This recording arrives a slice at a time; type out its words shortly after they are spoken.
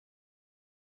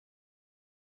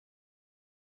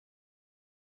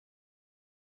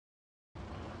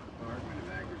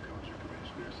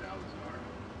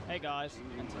Hey guys,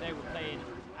 and today we're playing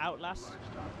Outlast.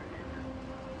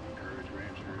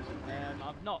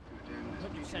 I'm not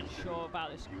 100% sure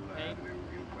about this game.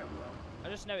 I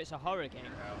just know it's a horror game,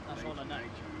 that's all I know.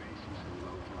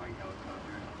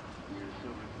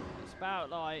 It's about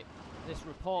like this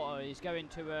reporter, he's going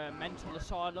to a mental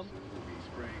asylum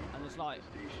and there's like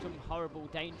some horrible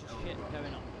dangerous shit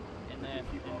going on in the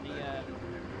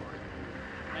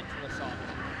mental asylum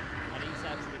and he's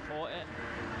there to report it.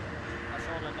 That's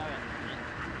all I know at the minute.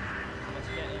 So let's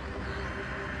get in.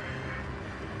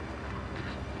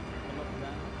 Have a look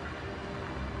there.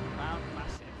 Mount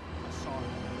Massive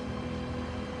Asylum.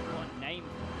 What a name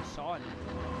for an asylum.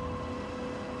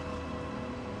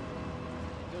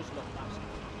 It does look massive.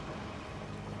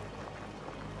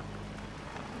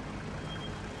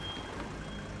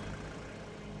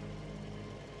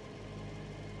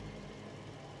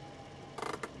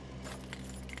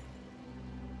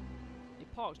 He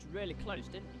parked really close,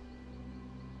 didn't he?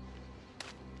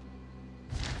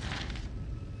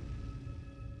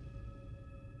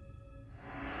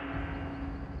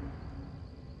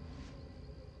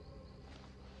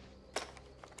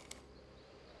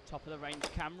 Top of the range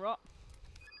camera.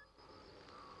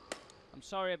 I'm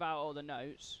sorry about all the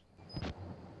notes.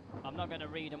 I'm not going to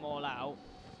read them all out,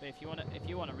 but if you want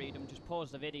to read them, just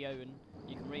pause the video and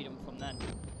you can read them from then.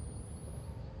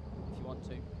 If you want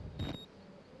to.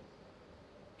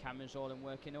 Camera's all in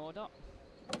working order.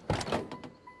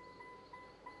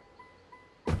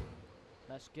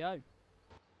 Let's go.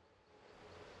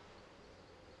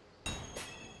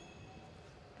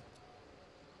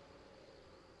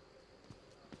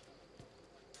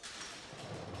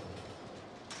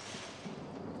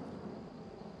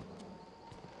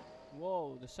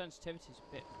 Whoa, the sensitivity's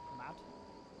a bit mad.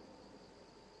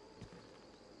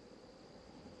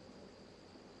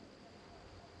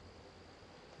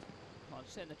 Come on,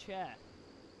 sit in the chair.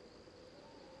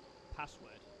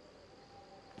 Password.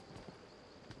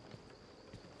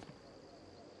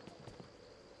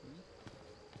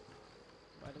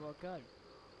 Where do I go?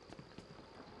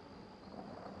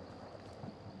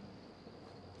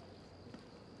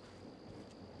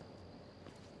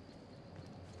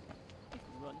 You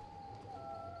can run.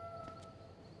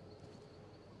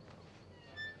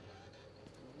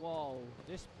 Whoa,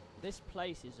 this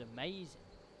place is amazing.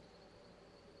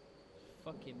 It's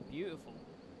fucking beautiful.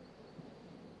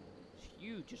 It's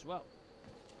huge as well.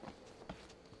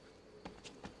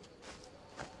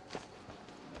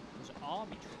 There's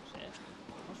army troops here.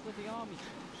 What's with the army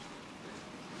troops?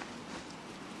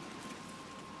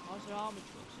 Why's there army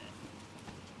troops here?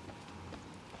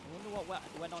 I wonder what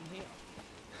went on here.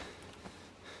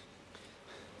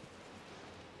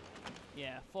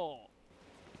 Yeah, 4.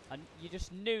 And you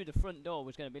just knew the front door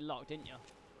was going to be locked, didn't you?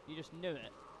 You just knew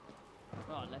it.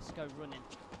 Right, let's go running.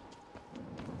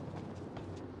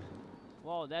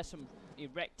 Whoa, there's some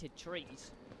erected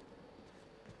trees.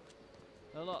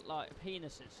 They look like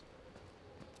penises.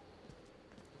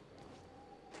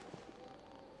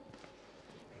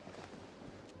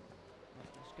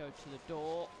 Right, let's go to the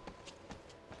door.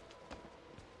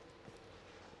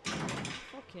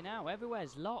 Fucking hell,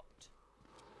 everywhere's locked.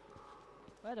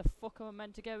 Where the fuck am I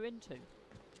meant to go into?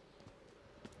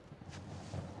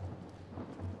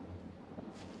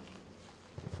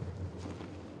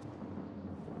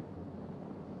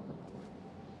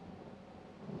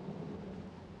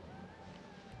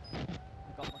 I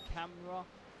got my camera.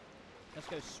 Let's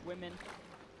go swimming.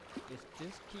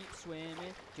 Just keep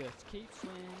swimming. Just keep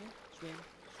swimming. Swim,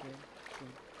 swim,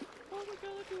 swim. All we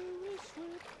gotta do is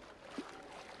swim.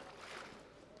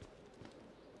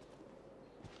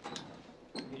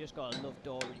 You just gotta love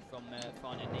Dory from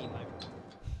Finding Nemo.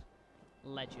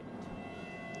 Legend.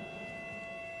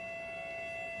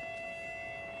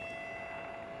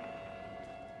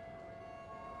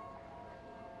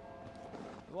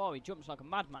 Whoa, he jumps like a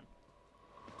madman.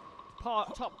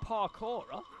 Top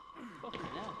parkourer? Fucking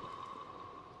hell.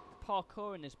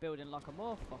 Parkour in this building like a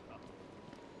motherfucker.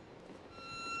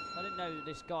 I didn't know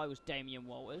this guy was Damien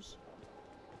Walters.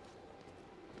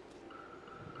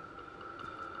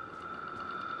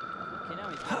 Now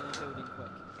he's building the building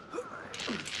quick.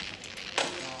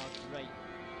 Oh, great.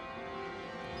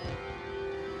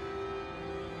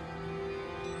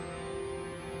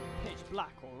 Pitch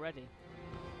black already.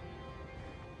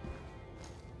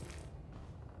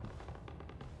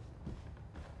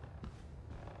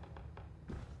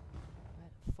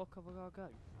 Where the fuck have I got to go?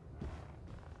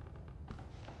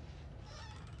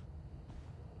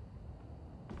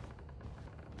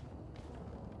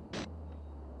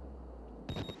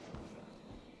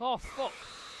 Oh fuck!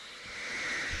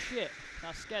 Shit,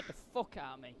 that scared the fuck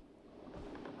out of me.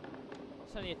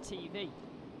 It's only a TV.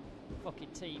 Fucking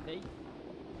TV.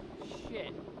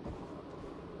 Shit.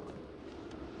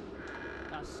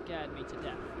 That scared me to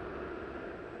death.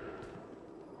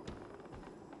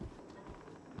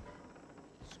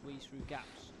 Squeeze through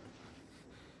gaps.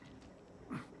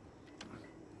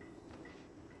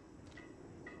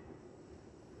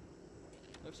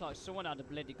 Looks like someone had a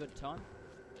bloody good time.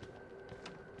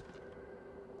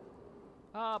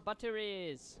 Ah,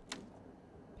 batteries!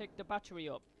 Pick the battery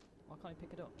up. Why can't I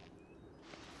pick it up?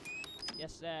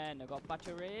 Yes then, I got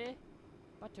battery.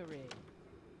 Battery.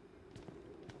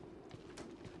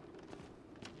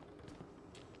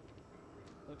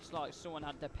 Looks like someone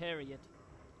had their period.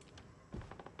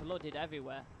 Blooded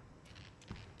everywhere.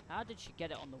 How did she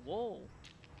get it on the wall?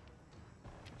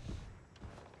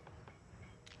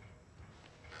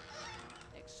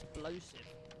 Explosive.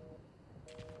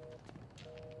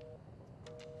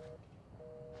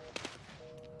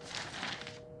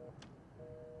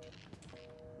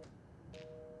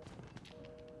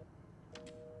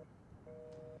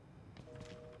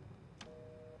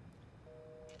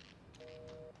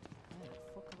 Where the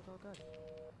fuck have I got to go?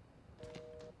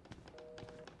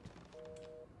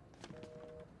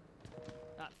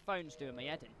 That phone's doing my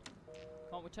head in.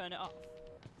 Can't we turn it off?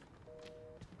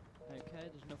 Okay,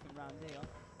 there's nothing around here.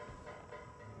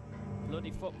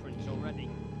 Bloody footprints already,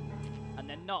 and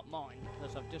they're not mine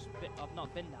because I've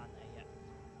not been down there yet.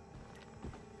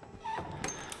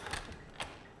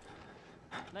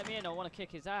 Let me in. I want to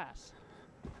kick his ass.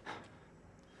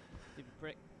 Stupid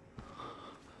prick.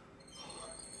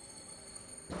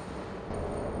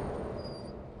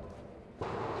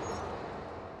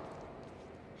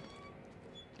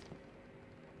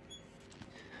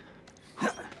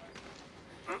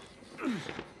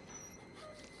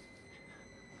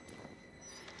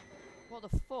 What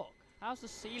the fuck? How's the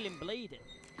ceiling bleeding?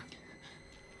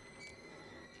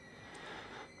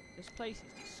 This place is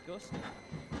disgusting.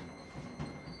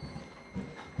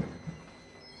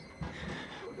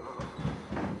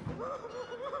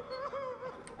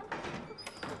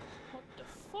 What the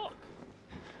fuck?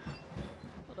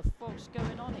 What the fuck's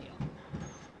going on here?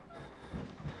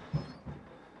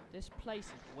 This place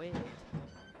is weird.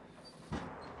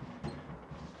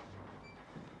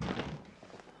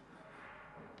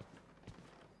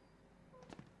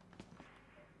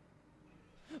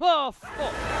 Oh,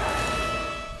 fuck!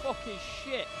 Fucking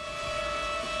shit!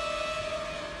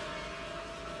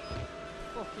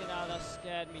 Fucking hell, that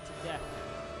scared me to death.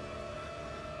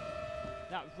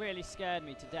 That really scared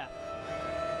me to death.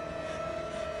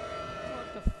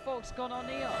 What the fuck's gone on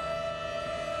here?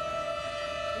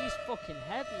 He's fucking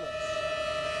headless.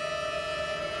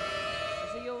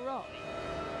 Is he alright?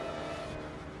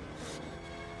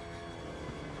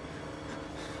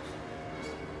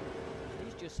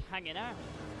 He's just hanging out.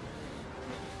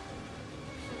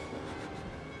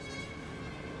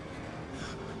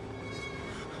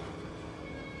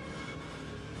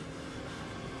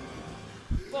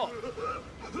 Fuck!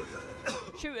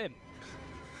 Shoot him!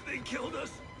 They killed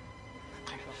us!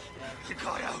 You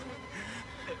got out!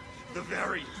 The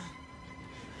variants!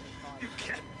 You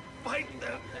can't fight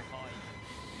them!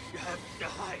 You have to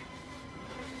hide!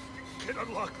 You can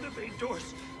unlock the main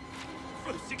doors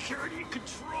from security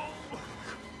control!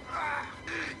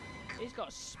 He's got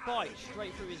a spike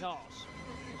straight through his arse.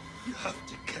 You have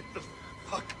to get the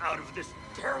fuck out of this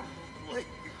terrible place!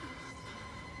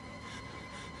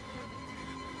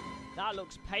 That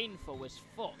looks painful as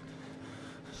fuck.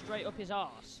 Straight up his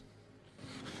arse.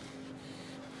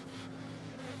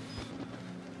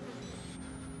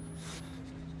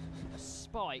 A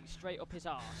spike straight up his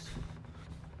arse.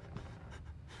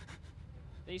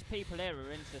 These people here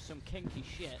are into some kinky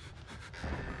shit.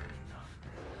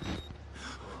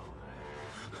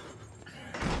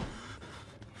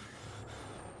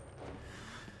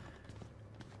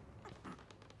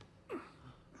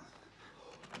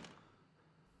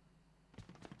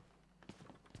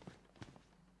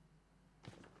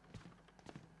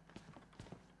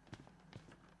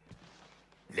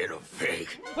 Little pig!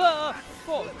 Ah,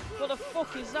 fuck! What the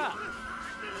fuck is that?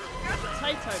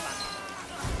 Potato Man.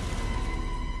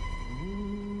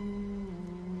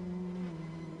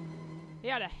 He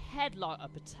had a head like a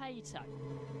potato.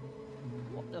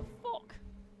 What the fuck?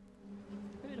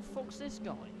 Who the fuck's this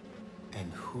guy?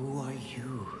 And who are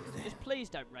you, then? Just please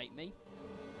don't rape me.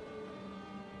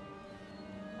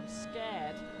 I'm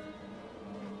scared.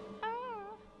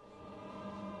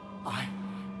 Ah.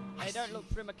 Hey, don't look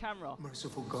through my camera.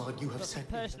 Merciful God, you have Got some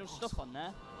sent me personal stuff on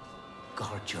there.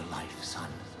 Guard your life, son.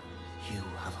 You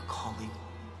have a calling.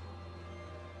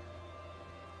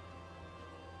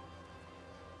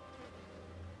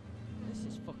 This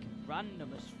is fucking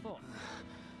random as fuck.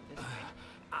 This thing.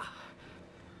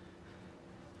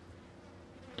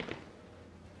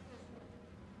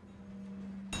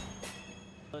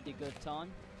 bloody good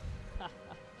time. Oh,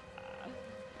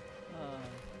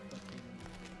 fucking...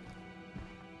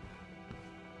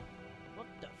 What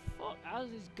the fuck? How's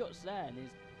his guts there and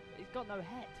he's got no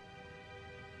head?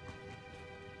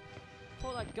 I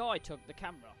thought that guy took the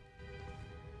camera.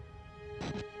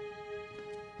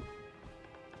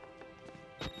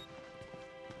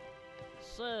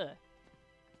 Sir!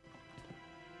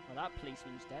 Well, that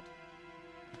policeman's dead.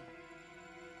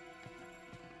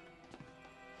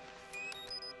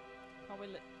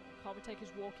 Can't we take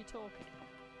his walkie-talkie?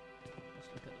 Let's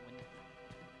look at the window.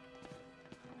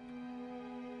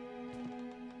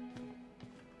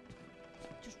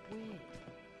 It's just weird.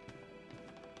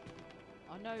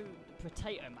 I know the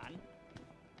Potato Man,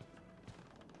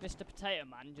 Mr. Potato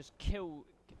Man, just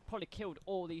probably killed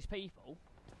all these people.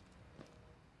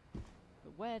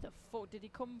 But where the fuck did he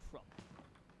come from?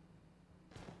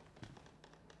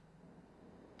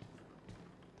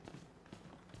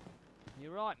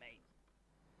 You're right, mate.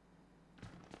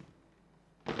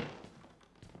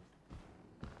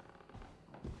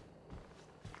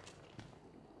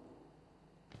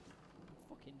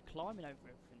 Fucking climbing over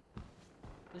everything.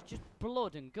 There's just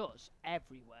blood and guts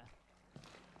everywhere.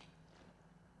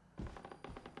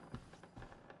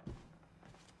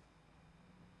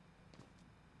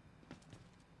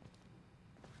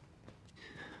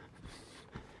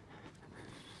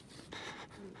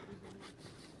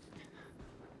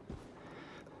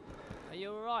 Are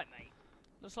you alright, mate?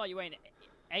 Looks like you ain't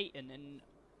eaten in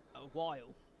a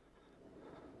while.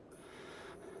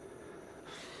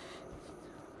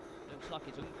 Looks like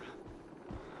he's hungry.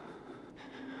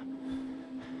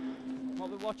 What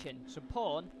are we watching? Some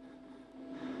porn?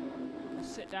 Let's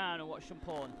sit down and watch some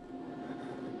porn.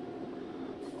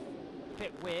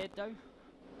 Bit weird though.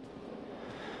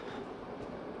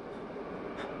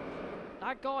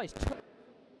 That guy's touching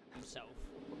himself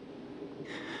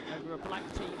over a blank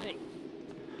TV.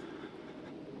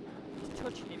 He's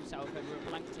touching himself over a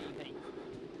blank TV.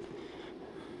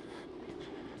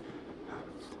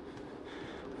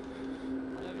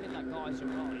 I don't think that guy's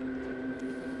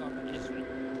alright. Got a history.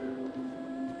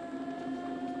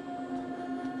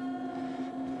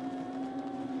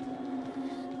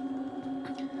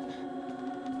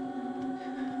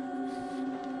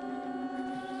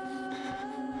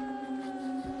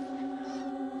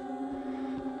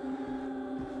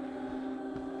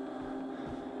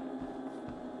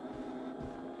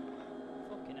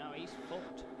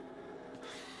 Fucked.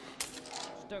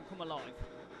 Just don't come alive.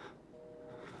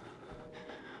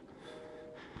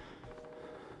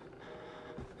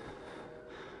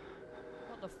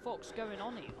 What the fuck's going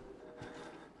on here?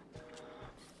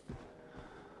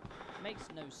 Makes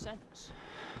no sense.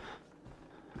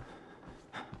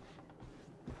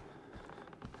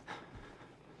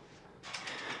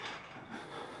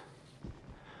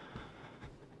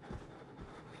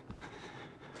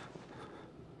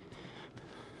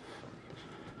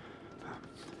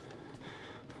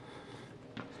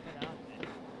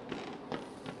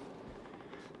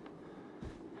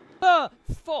 Ah!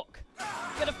 Fuck!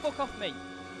 Get the fuck off me!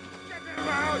 Get him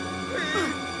out!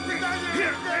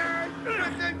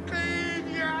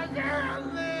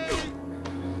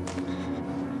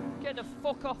 Get the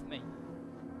fuck off me!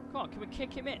 Come on, can we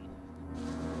kick him in?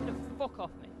 Get the fuck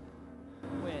off me!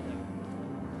 Weirdo.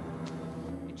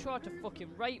 He tried to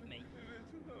fucking rape me.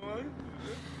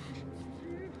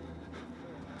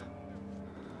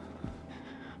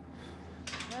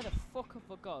 Where the fuck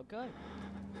have I got to go?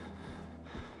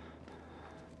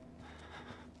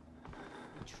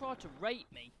 He tried to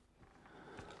rape me.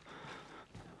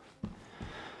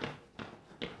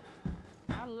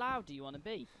 How loud do you want to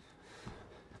be?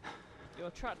 You're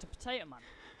attracted to Potato Man.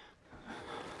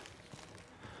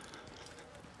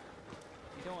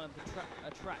 You don't want to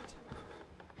attract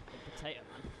the Potato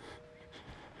Man.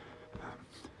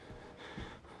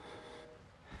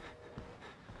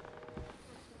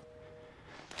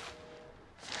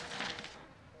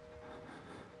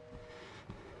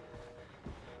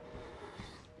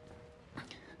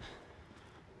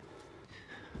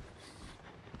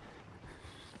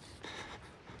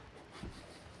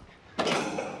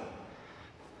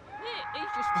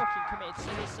 He's just fucking committed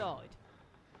suicide.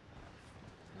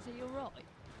 Is he alright?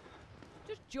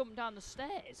 Just jump down the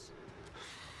stairs.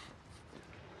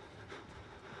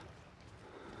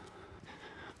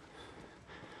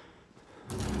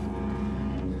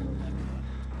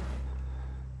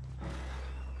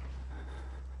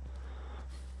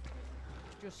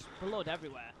 Just blood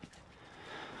everywhere.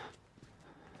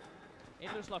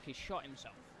 It looks like he shot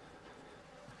himself.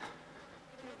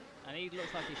 And he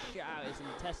looks like he shit out his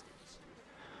intestines.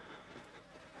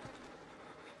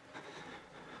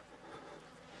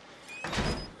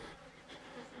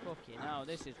 Fucking hell,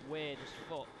 this is weird as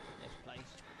fuck, this place.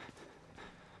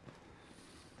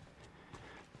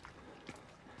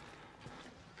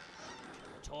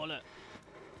 Toilet.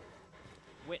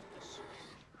 Witness.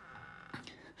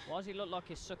 Why does he look like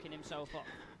he's sucking himself off?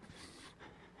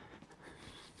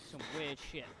 Some weird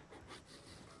shit.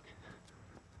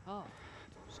 Oh,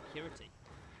 security.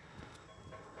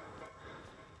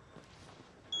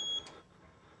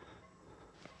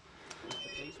 The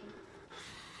policeman?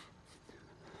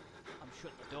 I'm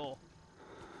shut the door.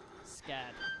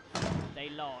 Scared. They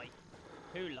lie.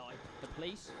 Who lie? The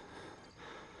police?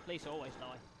 Police always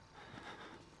lie.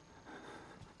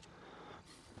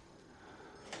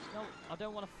 No, I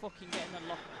don't want to fucking get in the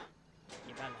locker.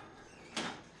 You better.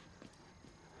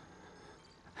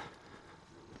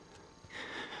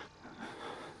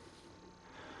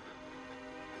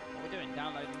 What are we doing?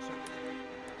 Downloading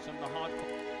some of the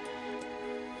hardcore.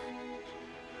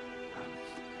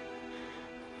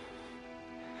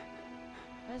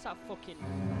 Where's that fucking...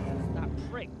 that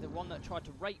prick, the one that tried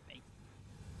to rape me?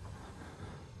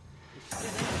 He's still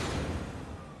in.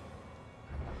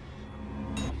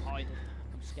 I'm hiding.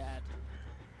 I'm scared.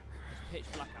 It's pitch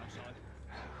black outside.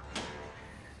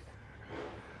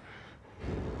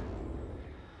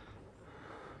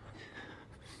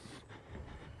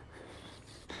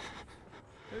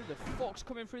 Who the fuck's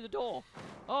coming through the door?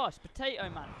 Oh, it's Potato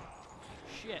Man.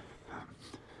 Shit.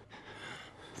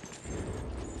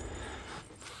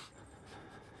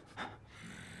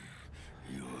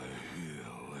 You are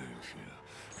here, weren't you?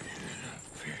 Little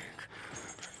pig.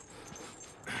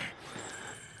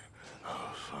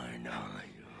 I'll find out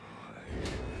you.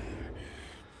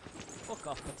 Fuck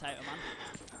off, Potato Man.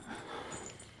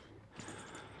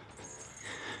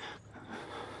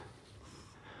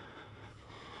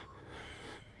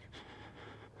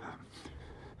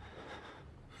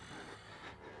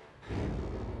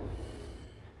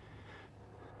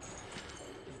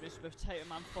 Is Mr. Potato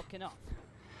Man fucking off?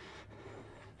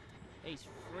 He's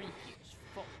freaky as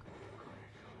fuck.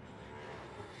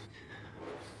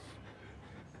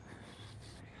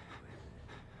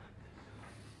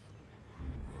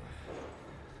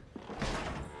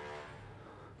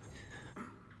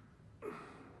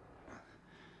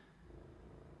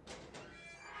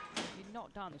 He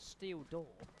knocked down the steel door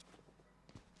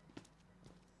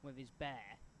with his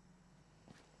bear.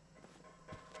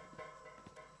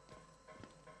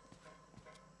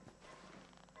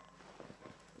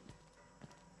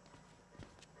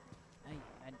 Hey,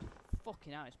 and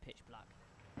fucking hell, it's pitch black.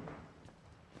 I'm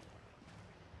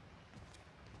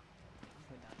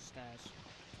going downstairs.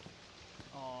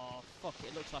 Oh, fuck,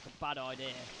 it looks like a bad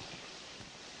idea.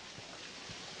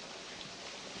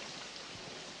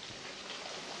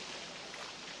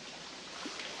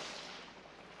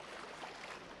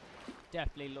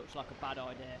 Definitely looks like a bad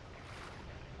idea.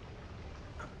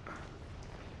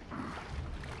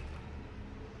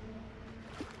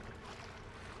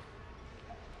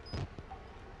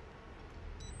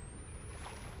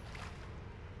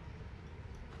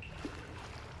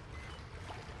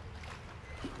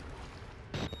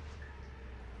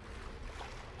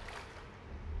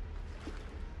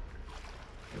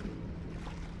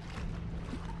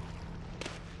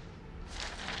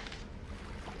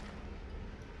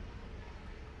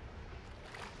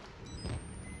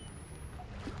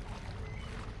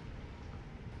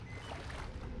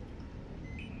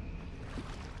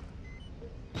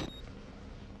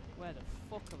 Where the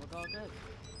fuck have I got to go?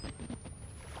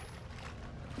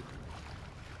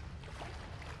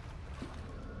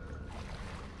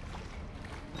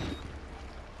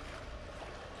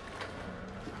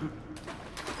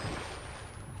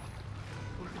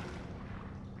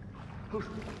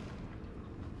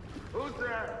 Who's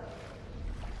there?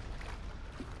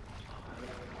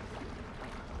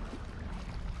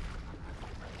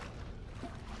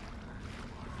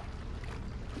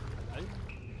 Hello?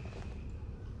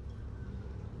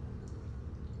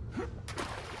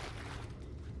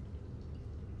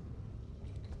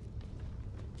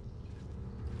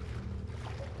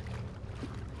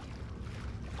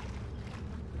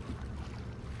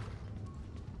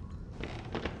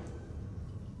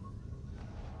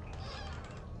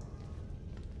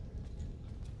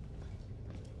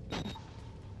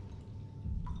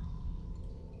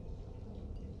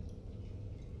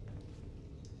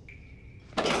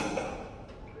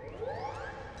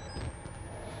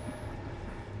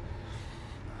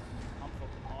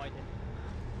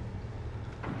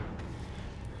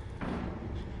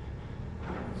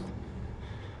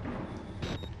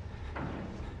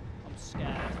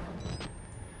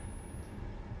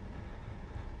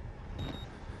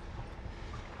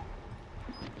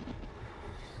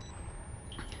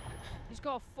 He's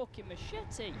got a fucking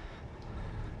machete.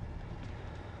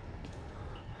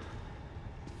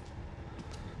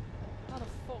 How the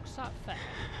fuck's that fair?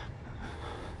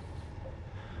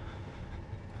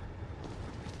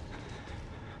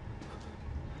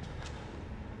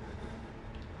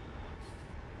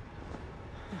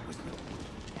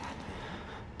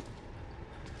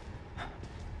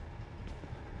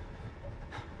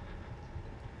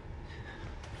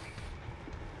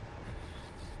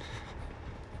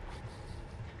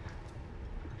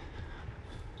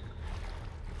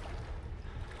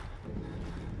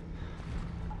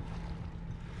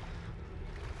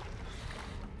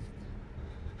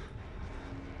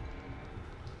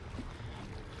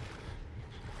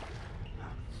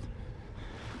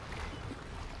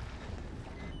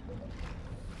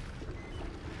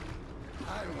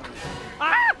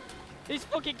 Ah! He's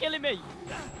fucking killing me!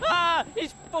 Ah!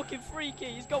 He's fucking freaky.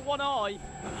 He's got one eye.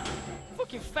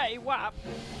 Fucking fatty whap.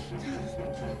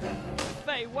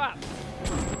 Fatty whap.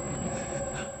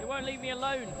 He won't leave me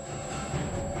alone.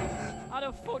 How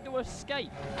the fuck do I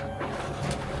escape?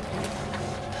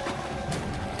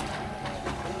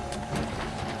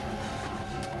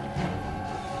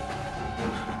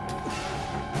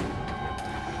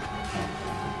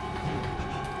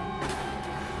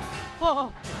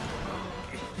 Oh!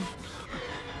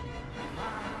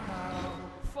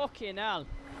 Fucking hell.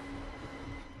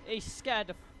 He scared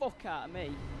the fuck out of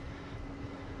me.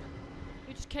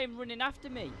 He just came running after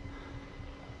me.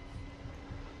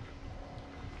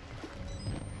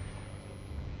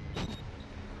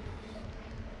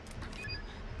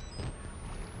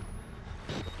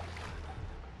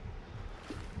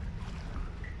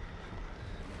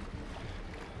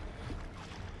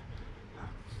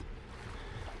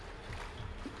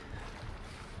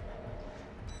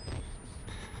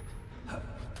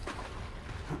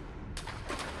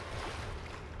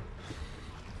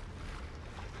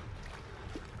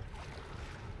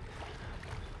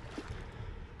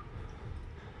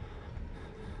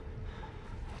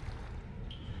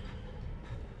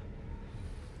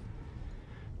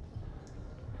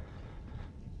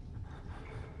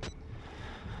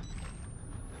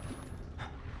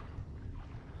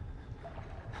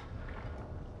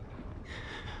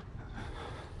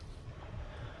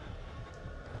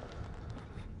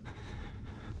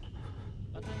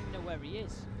 I don't even know where he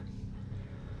is.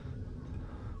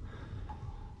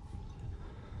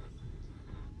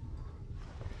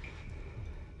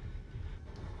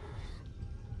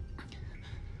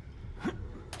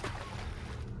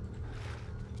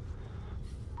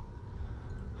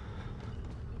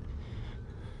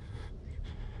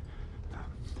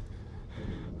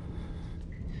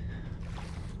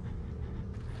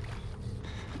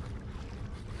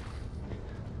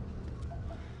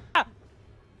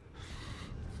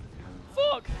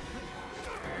 Fuck!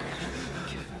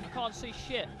 I can't see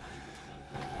shit.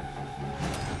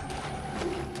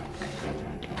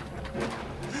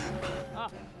 Ah.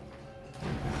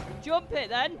 Jump it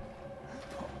then!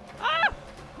 Ah!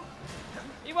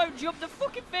 He won't jump the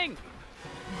fucking thing!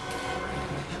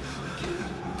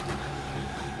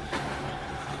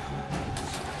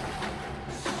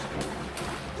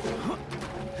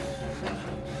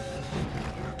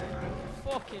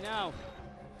 Fucking hell.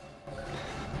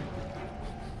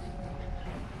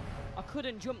 I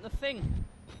couldn't jump the thing.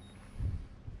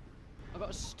 I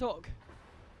got stuck.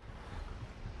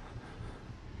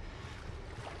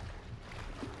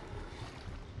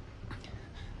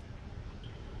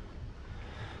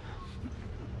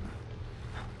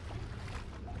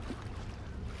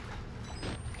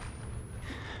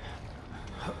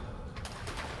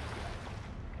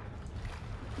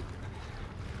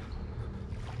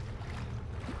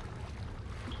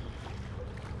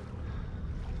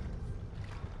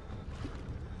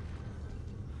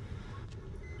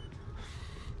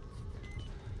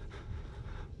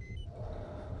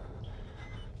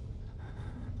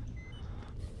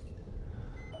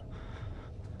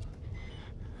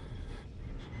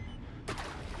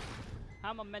 How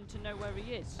am I meant to know where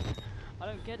he is? I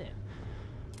don't get it.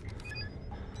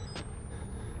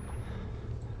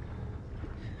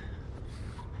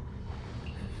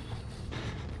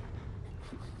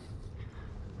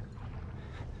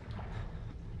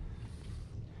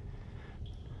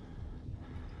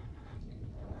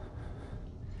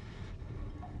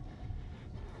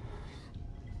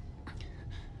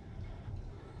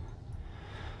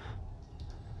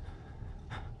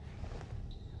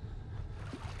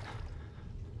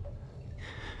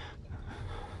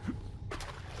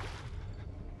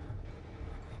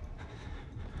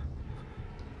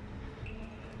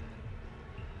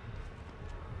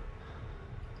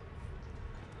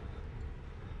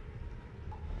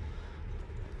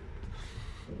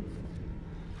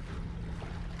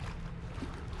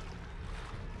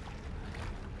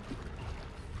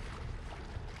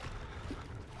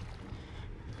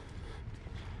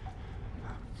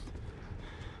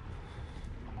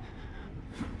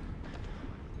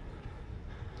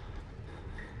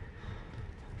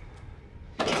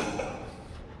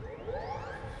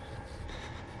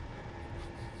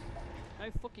 No,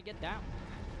 fucking get down.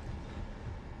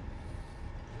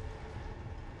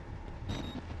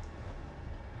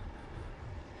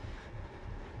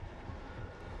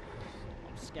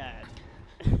 I'm scared.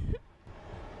 I've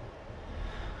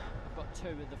got 2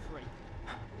 of the 3.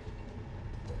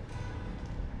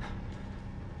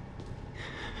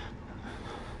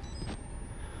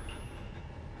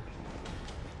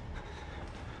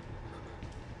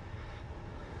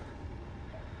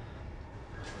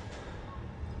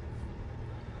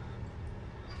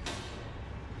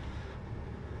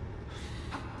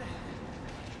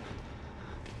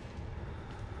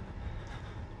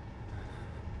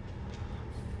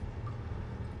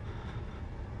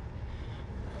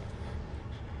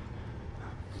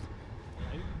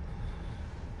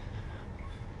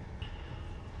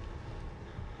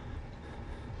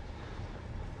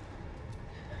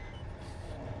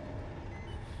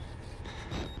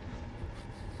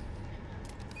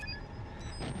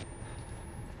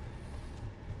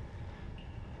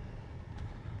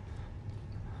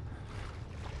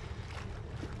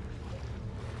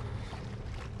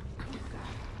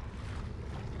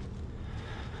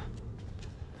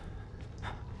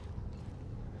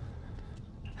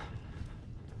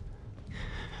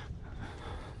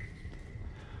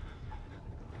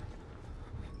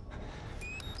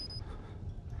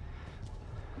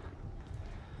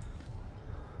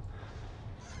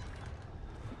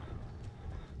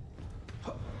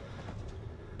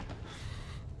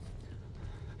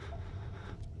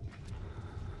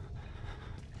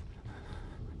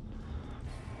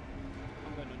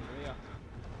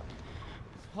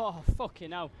 Oh,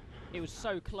 fucking hell. It was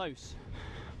so close.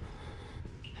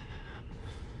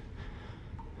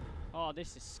 Oh,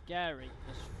 this is scary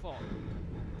as fuck.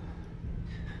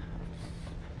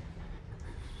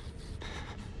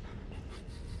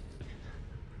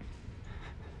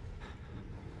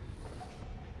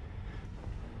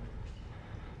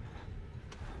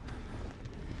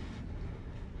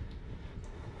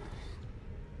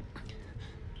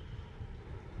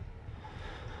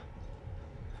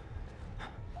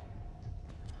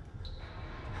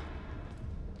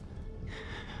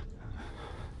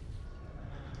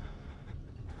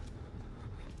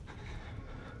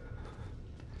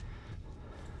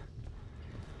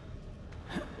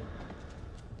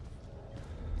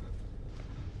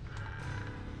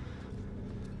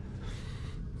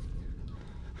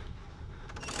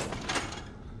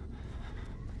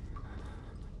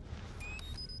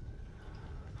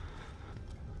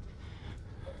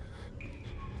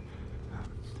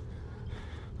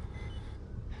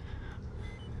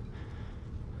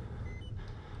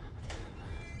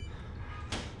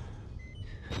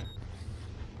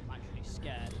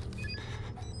 Scared.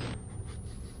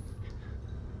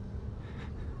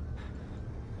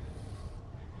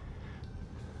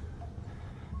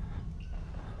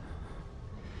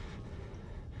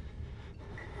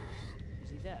 Is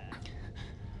he there?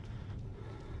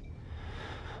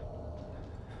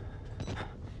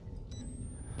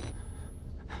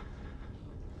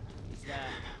 He's there.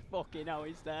 Fucking hell,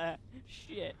 he's there.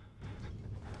 Shit.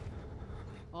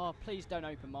 Oh, please don't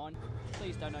open mine.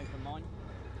 Please don't open mine.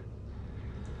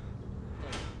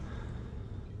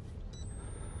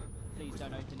 Please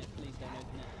don't open it, please don't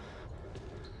open it.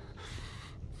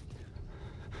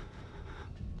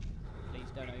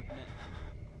 Please don't open it.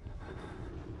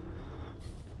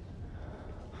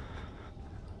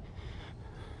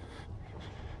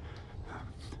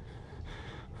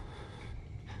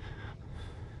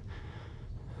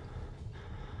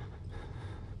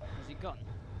 Has he gone?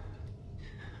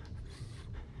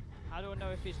 How do I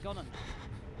know if he's gone or not?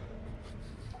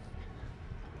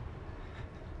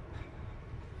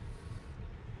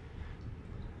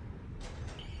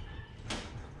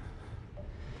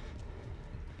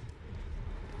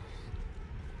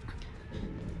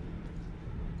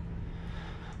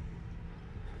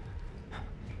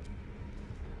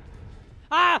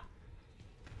 Ah!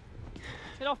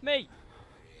 Get off me!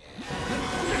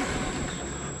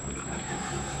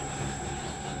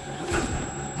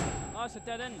 Oh, it's a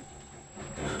dead end.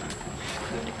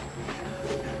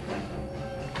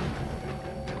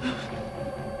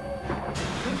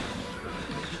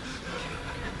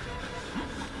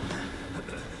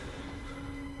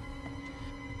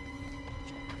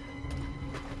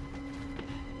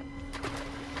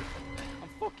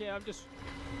 I'm Fuck it, I'm just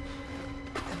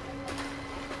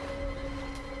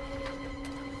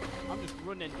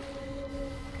running.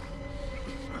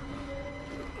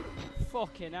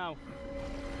 Fucking hell.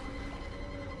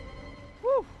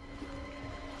 Woo!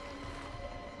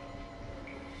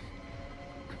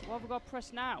 What have we got to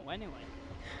press now, anyway?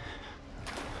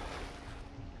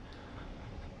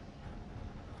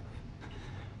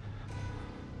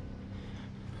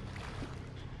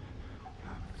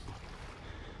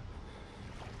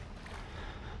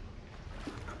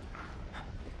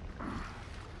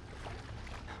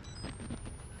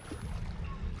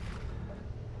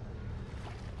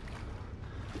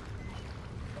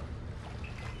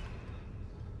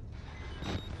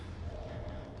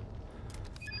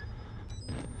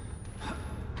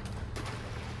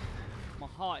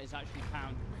 Heart is actually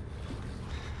pounding.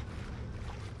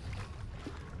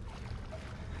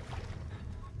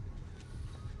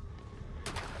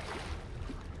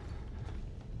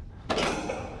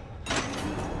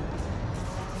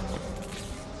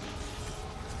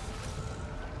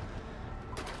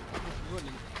 Just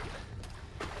running.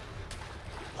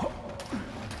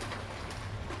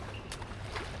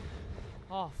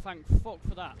 Oh, thank fuck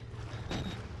for that.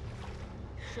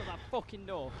 Shut that fucking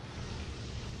door.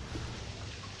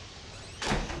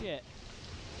 Shit.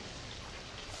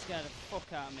 Scared the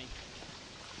fuck out of me.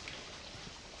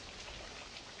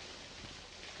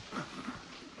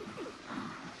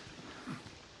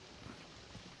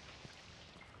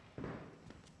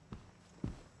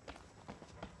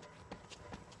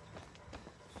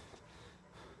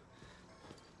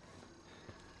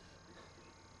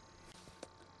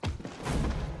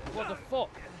 What the fuck?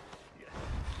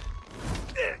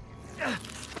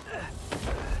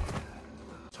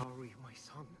 Sorry, my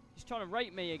son. He's trying to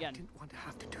rape me again. I didn't want to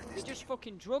have to do this. He just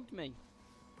fucking drugged me.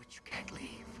 But you can't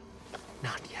leave.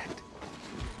 Not yet.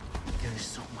 There is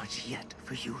so much yet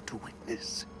for you to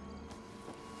witness.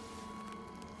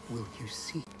 Will you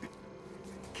see?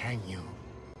 Can you?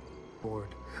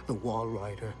 Lord, the Wall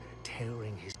Rider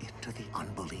tearing his into the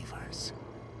unbelievers.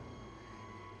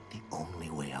 The only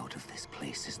way out of this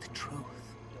place is the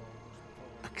truth.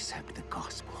 Accept the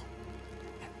gospel,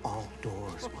 and all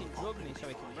doors Fucking will drug open me so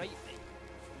he can before rape you. me.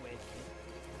 Weird kid.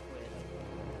 Weird.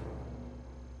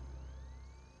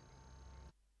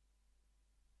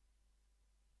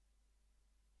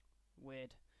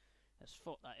 Weird. As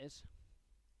fuck that is.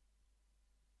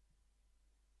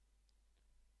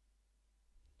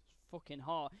 It's fucking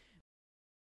hard.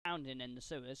 Pounding in the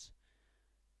sewers.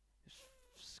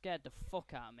 Scared the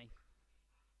fuck out of me.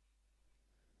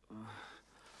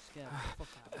 Scared the fuck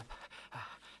out of me.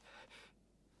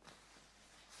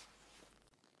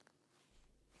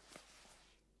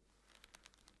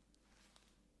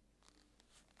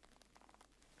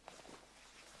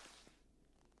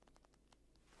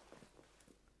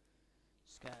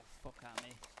 Scared the fuck out of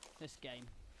me. This game.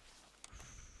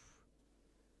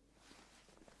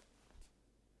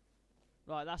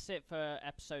 Right, that's it for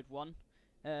episode 1.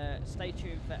 Stay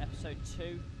tuned for episode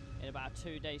 2 in about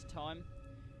 2 days' time.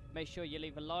 Make sure you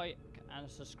leave a like and a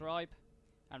subscribe,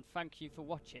 and thank you for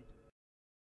watching.